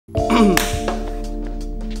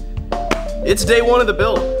It's day one of the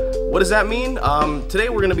build. What does that mean? Today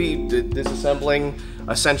we're gonna be disassembling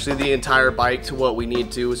essentially the entire bike to what we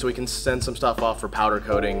need to, so we can send some stuff off for powder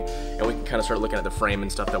coating, and we can kind of start looking at the frame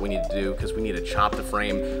and stuff that we need to do, because we need to chop the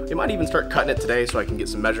frame. We might even start cutting it today so I can get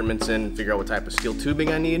some measurements in, figure out what type of steel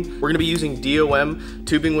tubing I need. We're gonna be using DOM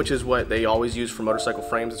tubing, which is what they always use for motorcycle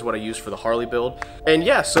frames. It's what I use for the Harley build. And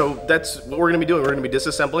yeah, so that's what we're gonna be doing. We're gonna be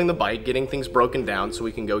disassembling the bike, getting things broken down so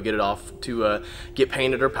we can go get it off to get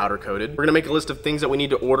painted or powder coated. We're gonna make a list of things that we need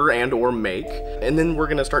to order and or make, and then we're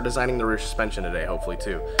gonna start designing the rear suspension today, hopefully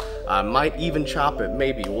too. Might even chop it,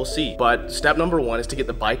 maybe, we'll see. But step number one is to get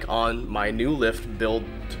the bike on my new lift build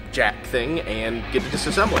jack thing and get to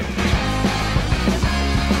disassembling.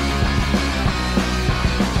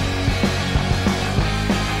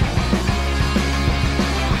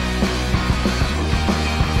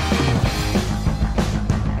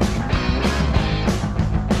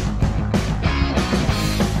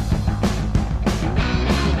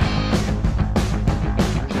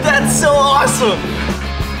 That's so awesome!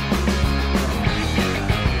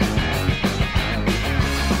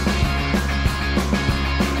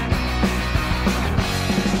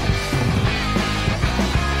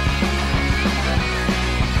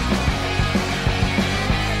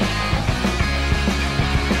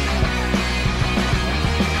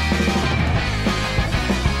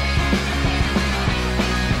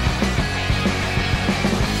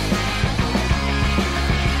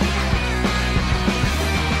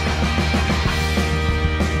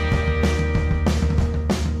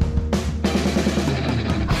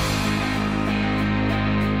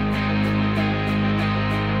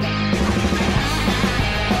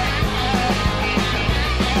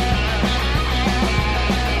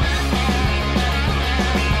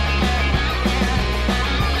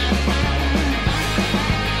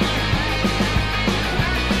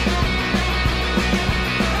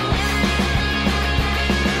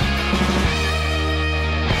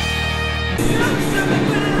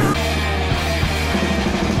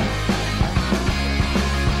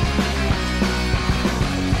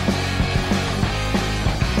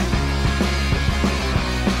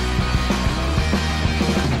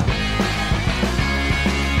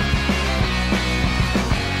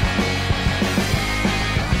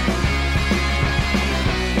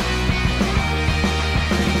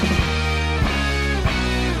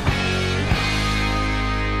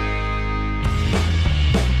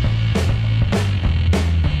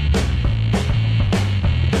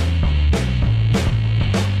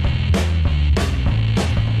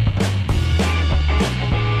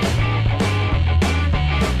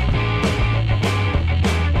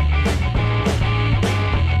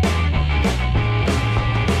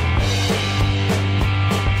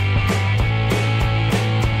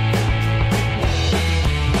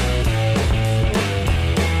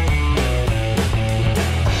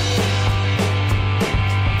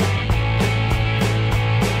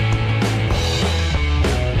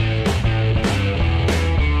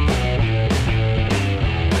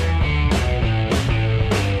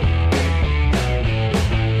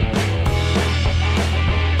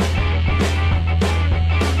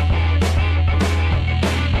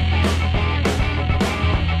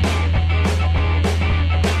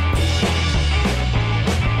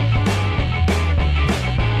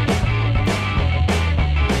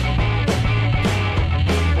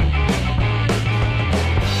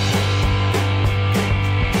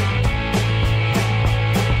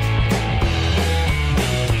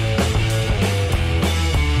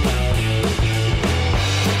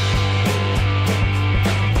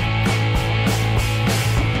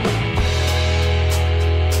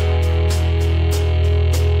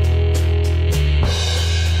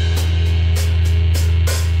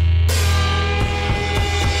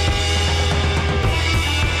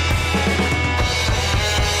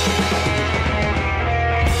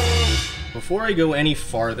 Before I go any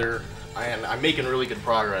farther, I'm making really good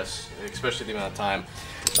progress, especially the amount of time.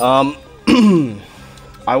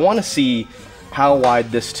 I want to see how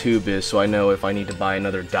wide this tube is so I know if I need to buy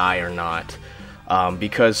another die or not.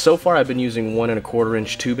 Because so far I've been using 1 1/4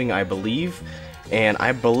 inch tubing, I believe, and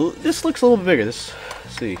I believe this looks a little bit bigger. Let's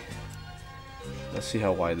see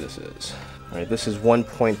how wide this is. All right, this is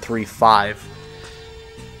 1.35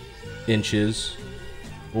 inches.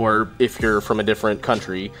 Or if you're from a different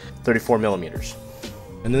country, 34 millimeters.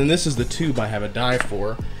 And then this is the tube I have a die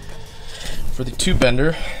for the tube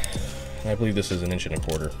bender. I believe this is 1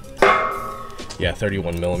 1/4 inches. Yeah,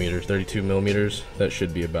 31 millimeters, 32 millimeters. That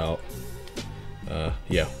should be about,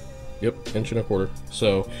 yeah, yep, 1 1/4 inches.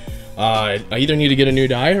 So I either need to get a new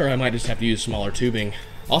die or I might just have to use smaller tubing.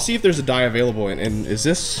 I'll see if there's a die available. And is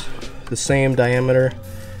this the same diameter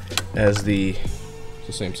as the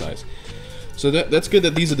same size. So that's good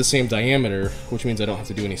that these are the same diameter, which means I don't have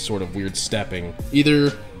to do any sort of weird stepping.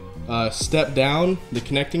 Either step down the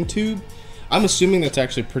connecting tube. I'm assuming that's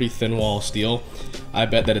actually pretty thin wall steel. I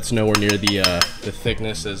bet that it's nowhere near the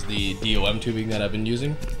thickness as the DOM tubing that I've been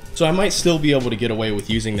using. So I might still be able to get away with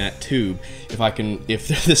using that tube if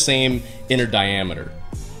they're the same inner diameter,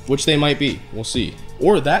 which they might be. We'll see.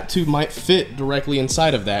 Or that tube might fit directly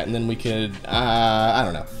inside of that, and then we could, I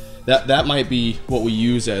don't know. That might be what we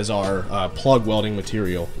use as our plug welding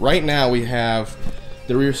material. Right now we have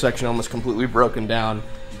the rear section almost completely broken down.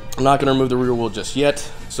 I'm not gonna remove the rear wheel just yet.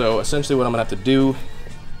 So essentially what I'm gonna have to do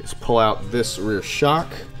is pull out this rear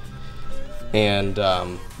shock and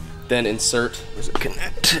then insert, does it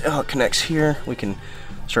connect? Oh, it connects here. We can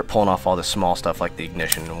start pulling off all the small stuff like the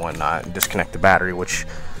ignition and whatnot, disconnect the battery, which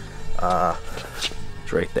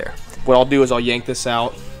is right there. What I'll do is I'll yank this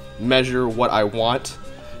out, measure what I want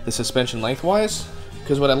the suspension lengthwise,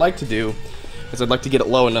 because what I'd like to do is I'd like to get it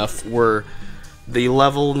low enough where the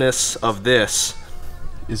levelness of this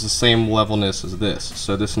is the same levelness as this.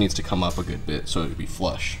 So this needs to come up a good bit so it would be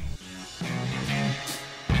flush.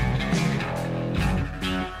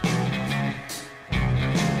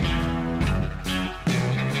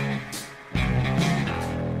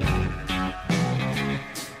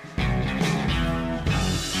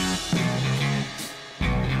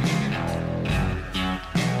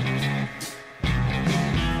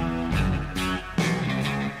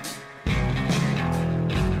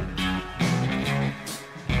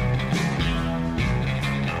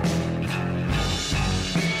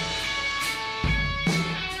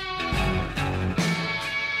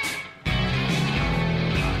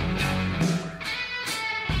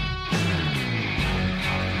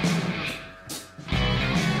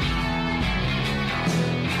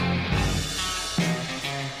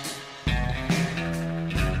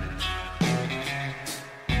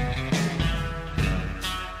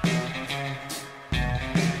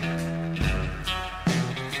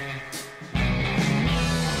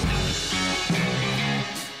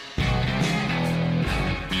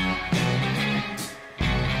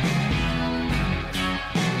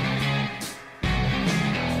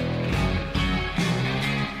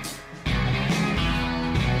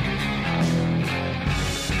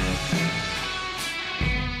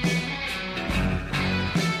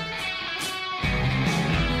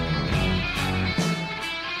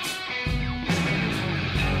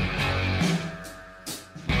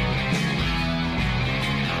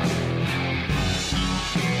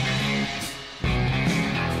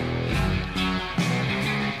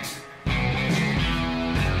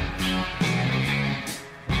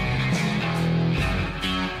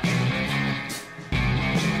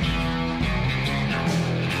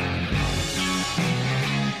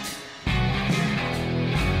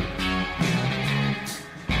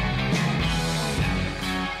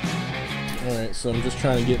 Alright, so I'm just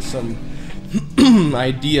trying to get some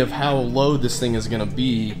idea of how low this thing is going to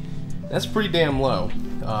be. That's pretty damn low.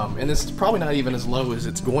 And it's probably not even as low as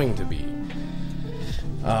it's going to be.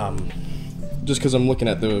 Just because I'm looking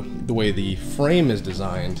at the way the frame is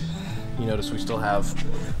designed. You notice we still have...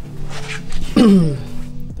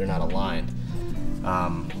 they're not aligned.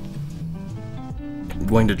 I'm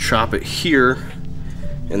going to chop it here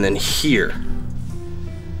and then here.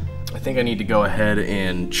 I think I need to go ahead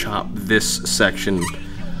and chop this section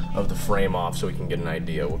of the frame off so we can get an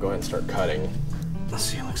idea. We'll go ahead and start cutting. Let's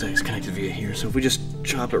see, it looks like it's connected via here. So if we just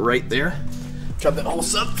chop it right there, chop that whole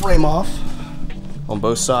subframe off on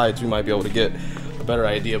both sides, we might be able to get a better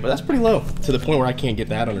idea. But that's pretty low, to the point where I can't get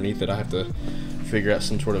that underneath it. I have to figure out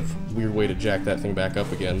some sort of weird way to jack that thing back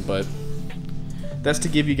up again. But that's to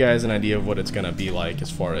give you guys an idea of what it's gonna be like as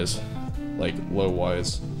far as like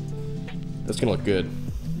low-wise. That's gonna look good.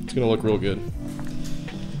 It's gonna look real good.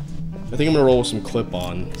 I think I'm gonna roll with some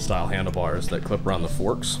clip-on style handlebars that clip around the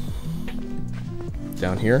forks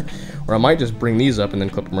down here, or I might just bring these up and then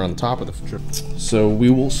clip them around the top of the trip. So we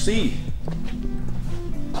will see.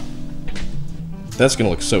 That's gonna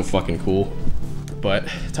look so fucking cool. But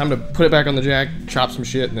time to put it back on the jack, chop some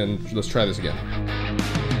shit, and then let's try this again.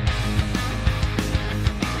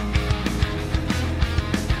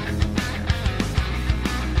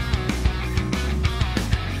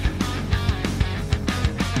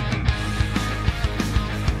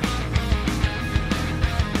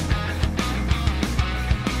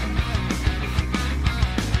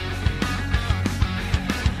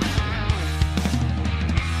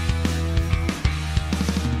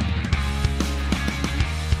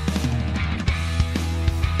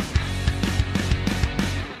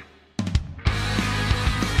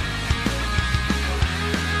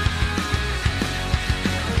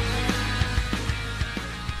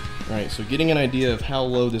 so getting an idea of how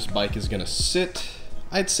low this bike is gonna sit,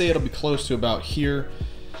 I'd say it'll be close to about here.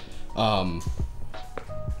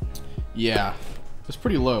 Yeah, it's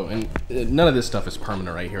pretty low, and none of this stuff is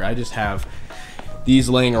permanent right here. I just have these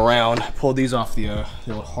laying around. Pulled these off the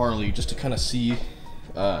old Harley just to kind of see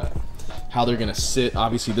how they're gonna sit.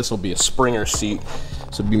 Obviously this will be a Springer seat,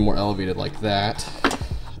 so it'll be more elevated like that.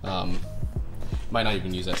 Might not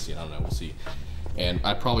even use that seat, I don't know, we'll see. And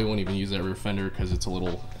I probably won't even use that rear fender because it's a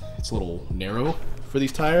little narrow for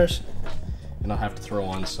these tires, and I'll have to throw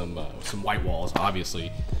on some white walls,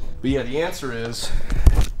 obviously. But yeah, the answer is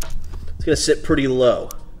it's gonna sit pretty low.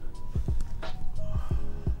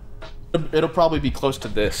 It'll probably be close to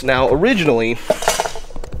this. Now, originally,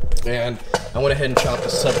 and I went ahead and chopped the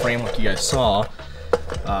subframe like you guys saw.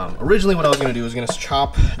 Originally, what I was gonna do was gonna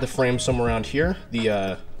chop the frame somewhere around here,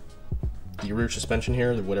 the rear suspension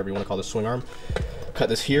here, whatever you want to call the swing arm. Cut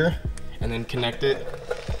this here, and then connect it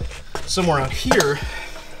somewhere around here.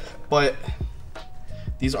 But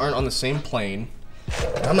these aren't on the same plane.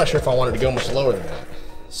 I'm not sure if I wanted to go much lower than that.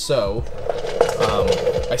 So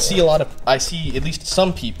I see at least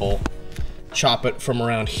some people chop it from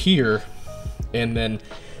around here, and then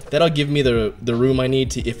that'll give me the room I need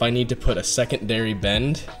to, if I need to put a secondary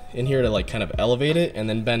bend in here to like kind of elevate it and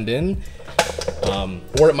then bend in,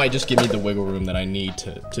 or it might just give me the wiggle room that I need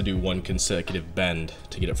to do one consecutive bend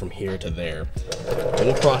to get it from here to there. And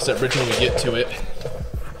we'll cross that bridge when we get to it.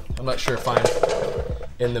 I'm not sure if I'm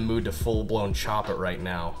in the mood to full-blown chop it right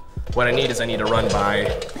now. What I need is I need to run by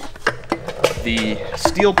the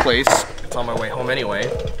steel place. It's on my way home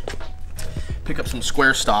anyway. Pick up some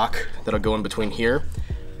square stock that'll go in between here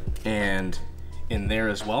and in there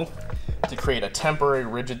as well to create a temporary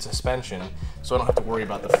rigid suspension, so I don't have to worry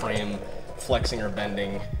about the frame flexing or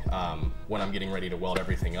bending when I'm getting ready to weld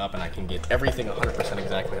everything up, and I can get everything 100%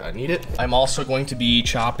 exactly how I need it. I'm also going to be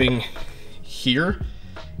chopping here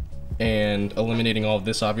and eliminating all of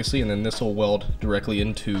this, obviously, and then this will weld directly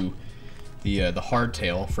into the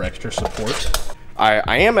hardtail for extra support.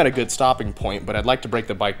 I am at a good stopping point, but I'd like to break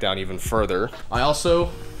the bike down even further. I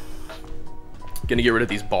also gonna get rid of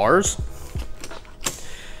these bars.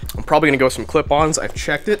 I'm probably gonna go with some clip-ons. I've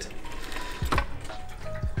checked it.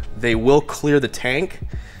 They will clear the tank,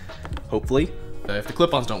 hopefully. If the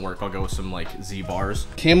clip-ons don't work, I'll go with some like Z bars.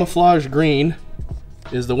 Camouflage green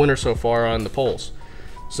is the winner so far on the poles.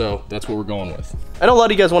 So that's what we're going with. I know a lot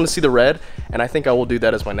of you guys want to see the red, and I think I will do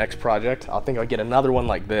that as my next project. I think I'll get another one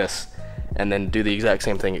like this and then do the exact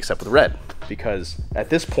same thing except with red, because at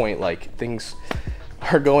this point, like, things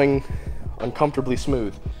are going uncomfortably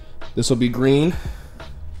smooth. This will be green,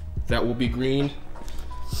 that will be green.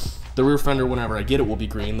 The rear fender, whenever I get it, will be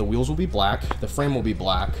green. The wheels will be black, the frame will be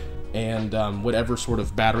black, and whatever sort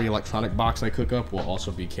of battery electronic box I cook up will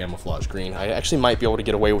also be camouflage green. I actually might be able to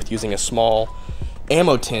get away with using a small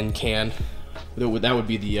ammo tin can. That would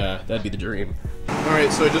be that'd be the dream. All right,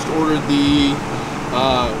 so I just ordered the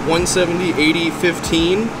 170 80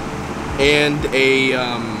 15 and a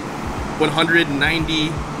 190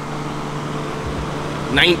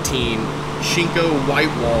 19 Shinko white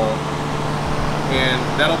wall, and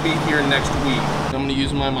that'll be here next week. I'm gonna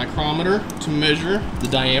use my micrometer to measure the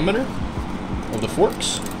diameter of the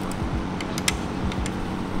forks.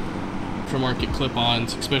 Aftermarket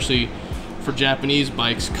clip-ons, especially for Japanese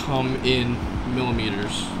bikes, come in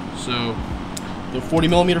millimeters. So the 40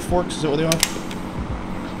 millimeter forks, is that what they are?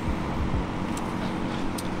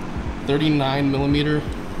 39 millimeter.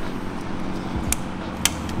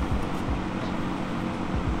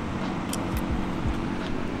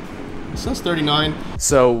 It says 39.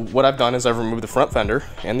 So what I've done is I've removed the front fender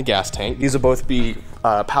and the gas tank. These will both be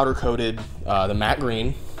powder coated, the matte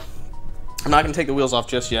green. I'm not gonna take the wheels off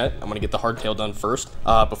just yet. I'm gonna get the hardtail done first.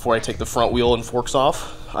 Before I take the front wheel and forks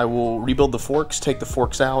off, I will rebuild the forks, take the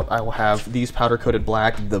forks out. I will have these powder coated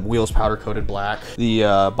black, the wheels powder coated black. The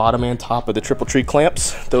bottom and top of the triple tree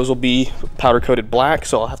clamps, those will be powder coated black,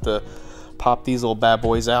 so I'll have to pop these little bad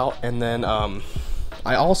boys out. And then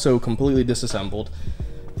I also completely disassembled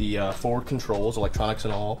the forward controls, electronics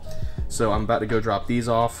and all. So I'm about to go drop these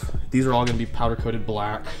off. These are all gonna be powder coated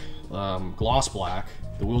black, gloss black.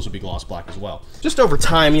 The wheels will be gloss black as well. Just over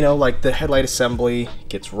time, you know, like the headlight assembly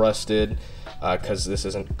gets rusted because this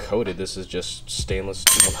isn't coated. This is just stainless,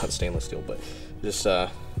 well, not stainless steel, but just,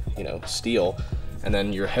 you know, steel. And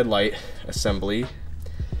then your headlight assembly,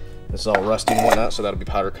 this is all rusty and whatnot, so that'll be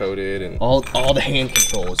powder coated, and all the hand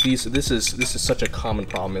controls. This is such a common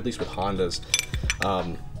problem, at least with Hondas.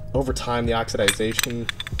 Over time, the oxidization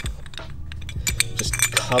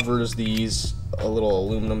just covers these little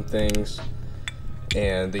aluminum things,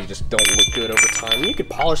 and they just don't look good over time. You could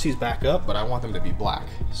polish these back up, but I want them to be black.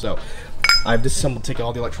 So I've disassembled, taken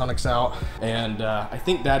all the electronics out, and I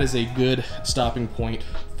think that is a good stopping point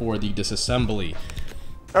for the disassembly.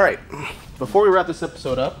 All right, before we wrap this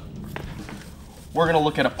episode up, we're gonna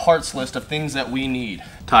look at a parts list of things that we need.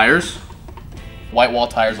 Tires, white wall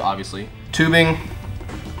tires, obviously. Tubing,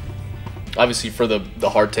 obviously for the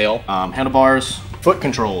hardtail. Handlebars, foot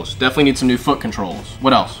controls. Definitely need some new foot controls.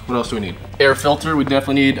 What else? What else do we need? Air filter, we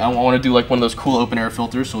definitely need. I want to do like one of those cool open air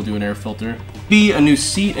filters, so we'll do an air filter. Be a new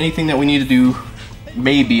seat, anything that we need to do,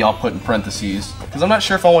 maybe I'll put in parentheses. Because I'm not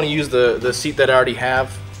sure if I want to use the seat that I already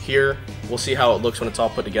have here. We'll see how it looks when it's all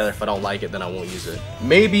put together. If I don't like it, then I won't use it.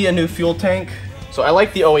 Maybe a new fuel tank. So I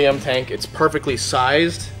like the OEM tank. It's perfectly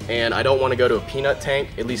sized, and I don't want to go to a peanut tank,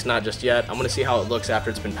 at least not just yet. I'm gonna see how it looks after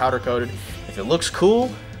it's been powder coated. If it looks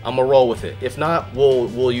cool, I'm gonna roll with it. If not,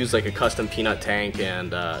 we'll use like a custom peanut tank,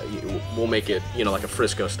 and we'll make it, you know, like a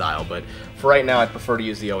Frisco style. But for right now, I prefer to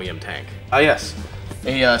use the OEM tank. Ah yes,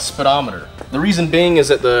 a speedometer. The reason being is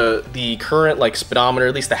that the current like speedometer,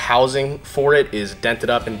 at least the housing for it, is dented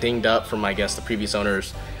up and dinged up from, I guess, the previous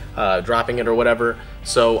owners dropping it or whatever.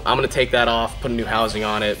 So I'm gonna take that off, put a new housing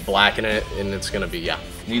on it, blacken it, and it's gonna be, yeah.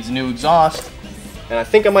 Needs a new exhaust, and I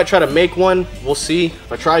think I might try to make one. We'll see.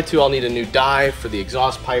 If I try to, I'll need a new die for the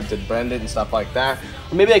exhaust pipe to bend it and stuff like that.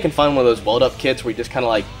 Or maybe I can find one of those weld up kits where you just kind of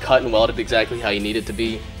like cut and weld it exactly how you need it to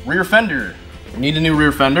be. Rear fender. We need a new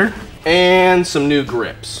rear fender and some new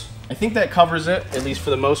grips. I think that covers it, at least for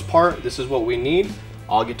the most part. This is what we need.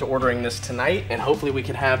 I'll get to ordering this tonight, and hopefully we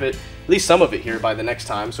can have it, at least some of it here by the next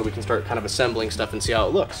time, so we can start kind of assembling stuff and see how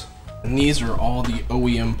it looks. And these are all the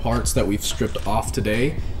OEM parts that we've stripped off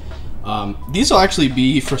today. These will actually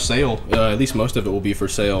be for sale, at least most of it will be for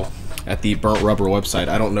sale at the Burnt Rubber website.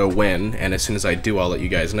 I don't know when, and as soon as I do, I'll let you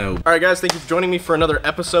guys know. All right, guys, thank you for joining me for another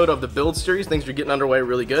episode of the build series. Things are getting underway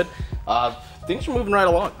really good. Things are moving right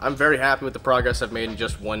along. I'm very happy with the progress I've made in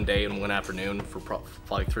just one day and one afternoon for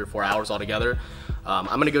probably 3 or 4 hours altogether. I'm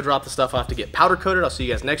gonna go drop the stuff off to get powder coated. I'll see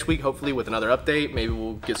you guys next week, hopefully with another update. Maybe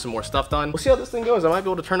we'll get some more stuff done. We'll see how this thing goes. I might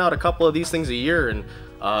be able to turn out a couple of these things a year and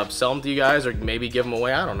sell them to you guys, or maybe give them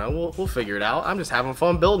away. I don't know. We'll figure it out. I'm just having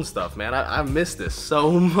fun building stuff, man. I miss this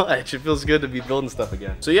so much. It feels good to be building stuff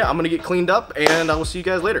again. So yeah, I'm gonna get cleaned up, and I will see you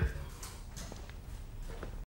guys later.